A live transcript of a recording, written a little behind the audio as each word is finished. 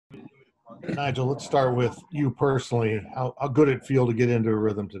Nigel, let's start with you personally. How good it feel to get into a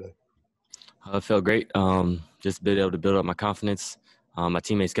rhythm today? It felt great. Just being able to build up my confidence. My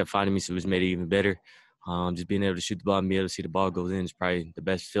teammates kept finding me, so it just made it even better. Just being able to shoot the ball and be able to see the ball goes in is probably the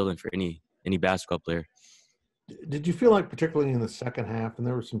best feeling for any basketball player. Did you feel like, particularly in the second half, and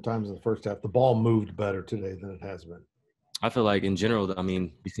there were some times in the first half, the ball moved better today than it has been? I feel like in general, I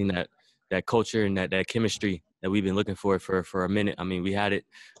mean, we've seen that culture and that chemistry that we've been looking for a minute. I mean, we had it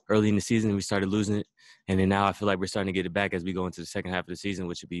early in the season, we started losing it, and then now I feel like we're starting to get it back as we go into the second half of the season,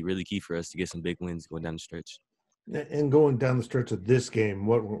 which would be really key for us to get some big wins going down the stretch. And going down the stretch of this game,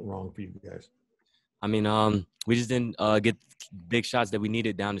 what went wrong for you guys? I mean, we just didn't get big shots that we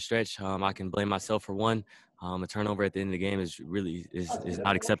needed down the stretch. I can blame myself for one. A turnover at the end of the game is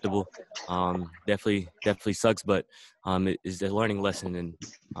not acceptable. Definitely sucks, but it is a learning lesson,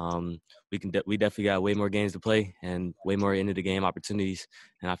 and we definitely got way more games to play and way more end of the game opportunities,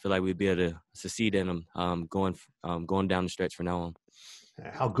 and I feel like we'd be able to succeed in them going down the stretch from now on.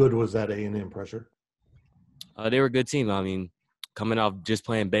 How good was that A&M pressure? They were a good team. I mean, coming off just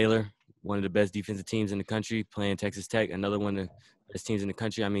playing Baylor, one of the best defensive teams in the country, playing Texas Tech, another one of the best teams in the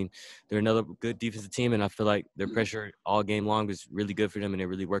country. I mean, they're another good defensive team, and I feel like their pressure all game long is really good for them, and it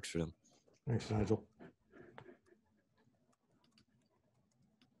really works for them. Thanks, Nigel.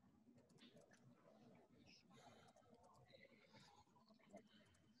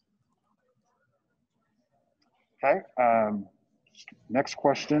 Okay. Next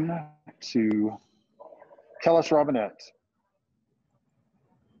question to Kellis Robinette.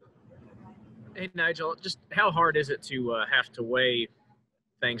 Hey, Nigel, just how hard is it to have to weigh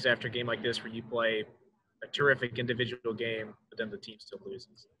things after a game like this where you play a terrific individual game, but then the team still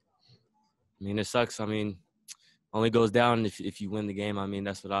loses? I mean, it sucks. I mean, only goes down if you win the game. I mean,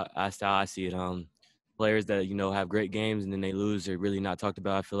 that's how I see it. Players that, have great games and then they lose are really not talked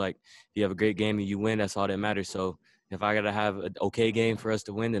about. I feel like if you have a great game and you win, that's all that matters. So if I got to have an okay game for us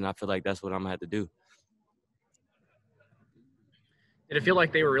to win, then I feel like that's what I'm going to have to do. Did it feel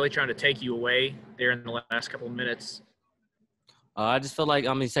like they were really trying to take you away there in the last couple of minutes? I just felt like,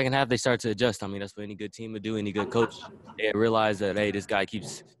 second half they start to adjust. I mean, that's what any good team would do, any good coach. They realize that, hey, this guy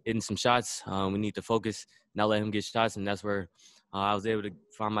keeps hitting some shots. We need to focus, not let him get shots, and that's where I was able to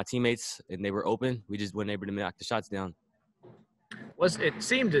find my teammates, and they were open. We just weren't able to knock the shots down. It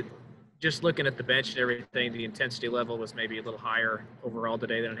seemed that just looking at the bench and everything, the intensity level was maybe a little higher overall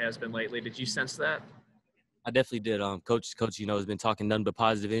today than it has been lately. Did you sense that? I definitely did. Coach, has been talking nothing but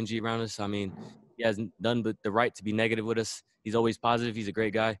positive energy around us. I mean, he has none but the right to be negative with us. He's always positive. He's a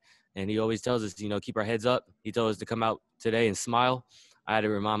great guy. And he always tells us, keep our heads up. He told us to come out today and smile. I had to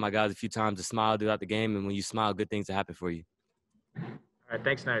remind my guys a few times to smile throughout the game. And when you smile, good things will happen for you. All right.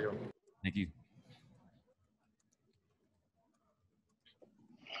 Thanks, Nigel. Thank you.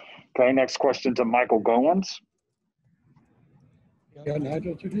 Okay, next question to Michael Goins. Yeah,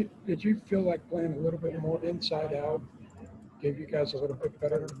 Nigel, did you feel like playing a little bit more inside out gave you guys a little bit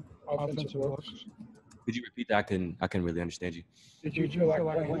better offensive looks? Could you repeat that? I couldn't really understand you. Did you feel like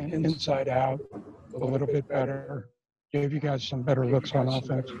playing inside out a little bit better gave you guys some better looks on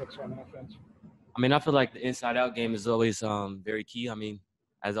offense? I mean, I feel like the inside out game is always very key. I mean,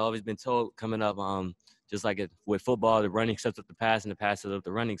 as I've always been told coming up, just like with football, the running sets up the pass and the pass sets up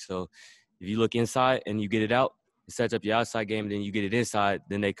the running. So if you look inside and you get it out, it sets up your outside game, and then you get it inside,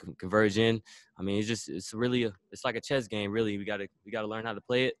 then they can converge in. I mean, it's like a chess game, really. We gotta learn how to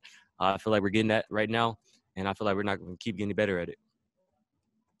play it. I feel like we're getting that right now, and I feel like we're not going to keep getting better at it.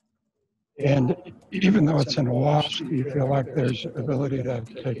 And even though it's in a loss, do you feel like there's ability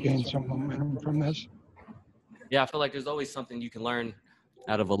to gain some momentum from this? Yeah, I feel like there's always something you can learn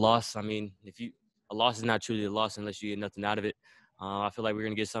out of a loss. I mean, a loss is not truly a loss unless you get nothing out of it. I feel like we're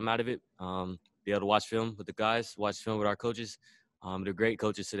going to get something out of it. Be able to watch film with the guys, watch film with our coaches. They're great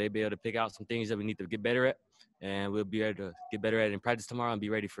coaches, so they'll be able to pick out some things that we need to get better at, and we'll be able to get better at it in practice tomorrow and be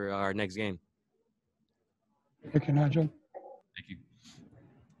ready for our next game. Thank you, Nigel. Thank you.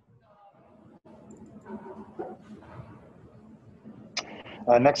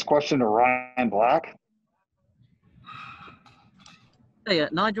 Next question to Ryan Black. Hey,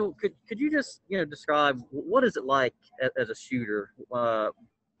 Nigel, could you just describe what is it like as a shooter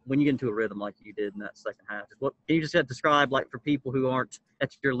when you get into a rhythm like you did in that second half? Can you just describe, like, for people who aren't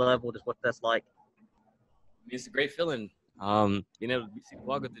at your level, just what that's like? It's a great feeling. Being able to see the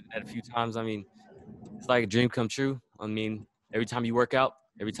ball go through that a few times. I mean, it's like a dream come true. I mean, every time you work out,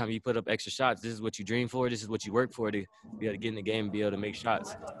 every time you put up extra shots, this is what you dream for. This is what you work for, to be able to get in the game and be able to make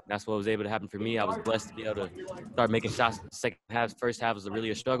shots. That's what was able to happen for me. I was blessed to be able to start making shots. Second half, first half was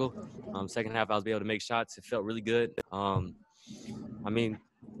really a struggle. Second half, I was able to make shots. It felt really good. I mean,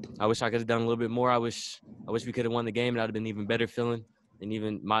 I wish I could have done a little bit more. I wish we could have won the game, and I'd have been even better feeling. And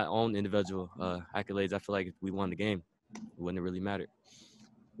even my own individual accolades, I feel like if we won the game, it wouldn't have really mattered.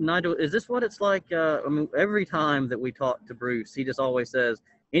 Nigel, is this what it's like? I mean, every time that we talk to Bruce, he just always says,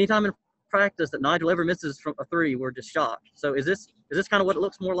 anytime in practice that Nigel ever misses from a three, we're just shocked. So is this kind of what it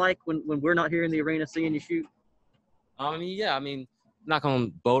looks more like when we're not here in the arena seeing you shoot? I mean, yeah. I mean, I'm not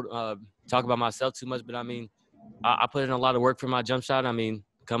going to talk about myself too much, but I mean, I put in a lot of work for my jump shot. I mean,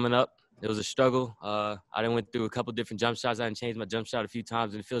 coming up, it was a struggle. I done went through a couple different jump shots. I done changed my jump shot a few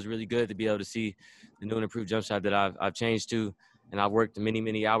times, and it feels really good to be able to see the new and improved jump shot that I've changed to, and I've worked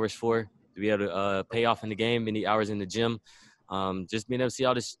many hours for to be able to pay off in the game, many hours in the gym. Just being able to see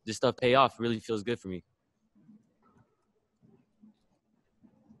all this stuff pay off really feels good for me.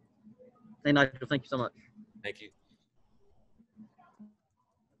 Hey, Nigel, thank you so much. Thank you.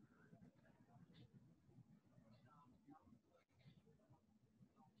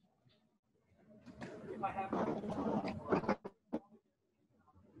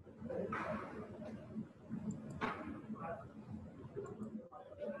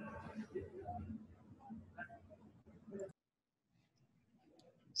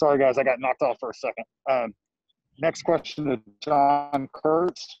 Sorry, guys, I got knocked off for a second. Next question to John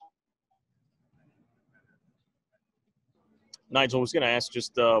Kurtz. Nigel, I was going to ask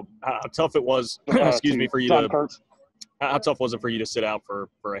just how tough it was, excuse me, for you John to Kurtz. how tough was it for you to sit out for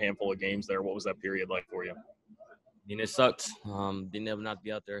a handful of games there? What was that period like for you? I mean, it sucked. Being able not to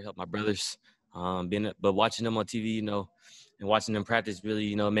be out there, help my brothers. But watching them on TV, you know, and watching them practice really,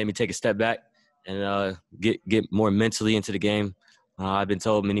 you know, made me take a step back and get more mentally into the game. I've been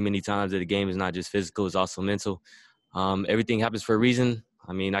told many times that the game is not just physical; it's also mental. Everything happens for a reason.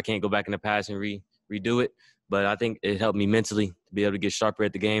 I mean, I can't go back in the past and redo it, but I think it helped me mentally to be able to get sharper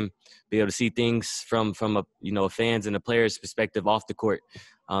at the game, be able to see things from a fans and a player's perspective off the court,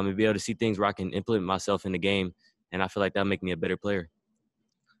 and be able to see things where I can implement myself in the game. And I feel like that'll make me a better player.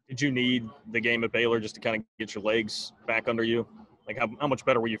 Did you need the game at Baylor just to kind of get your legs back under you? Like, how much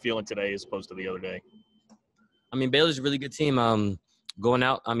better were you feeling today as opposed to the other day? I mean, Baylor's a really good team. Going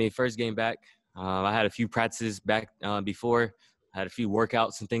out, I mean, first game back, I had a few practices back before. I had a few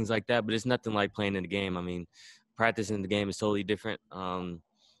workouts and things like that, but it's nothing like playing in the game. I mean, practicing in the game is totally different. I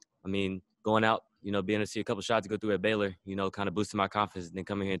mean, going out, you know, being able to see a couple shots go through at Baylor, you know, kind of boosted my confidence. And then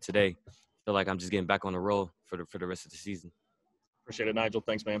coming here today, I feel like I'm just getting back on the roll for the rest of the season. Appreciate it, Nigel.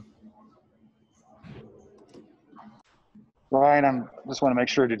 Thanks, man. Ryan, I just want to make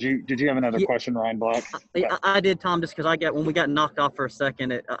sure. Did you have another question, Ryan Black? I did, Tom, just because when we got knocked off for a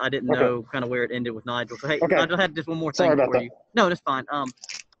second, I didn't know kind of where it ended with Nigel. So, hey, Okay. Nigel, I had just one more thing for you. No, that's fine.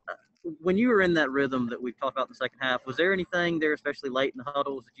 When you were in that rhythm that we've talked about in the second half, was there anything there, especially late in the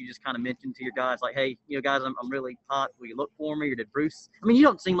huddles, that you just kind of mentioned to your guys, like, hey, you know, guys, I'm really hot. Will you look for me? Or did Bruce – I mean, you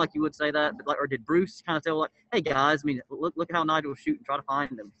don't seem like you would say that, but or did Bruce kind of say, like, hey, guys, I mean, look at how Nigel was shooting. Try to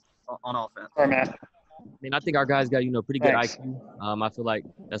find him on offense. All right, man. I mean, I think our guys got, you know, pretty good IQ. I feel like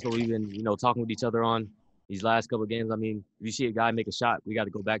that's what we've been, you know, talking with each other on these last couple of games. I mean, if you see a guy make a shot, we got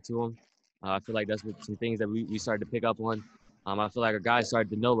to go back to him. I feel like that's some things that we started to pick up on. I feel like our guys started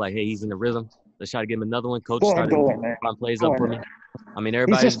to know, like, hey, he's in the rhythm. Let's try to get him another one. Coach started to run plays up for me. I mean,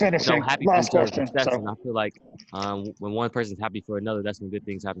 everybody's happy for each other's success, and I feel like when one person's happy for another, that's when good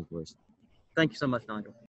things happen for us. Thank you so much, Nigel.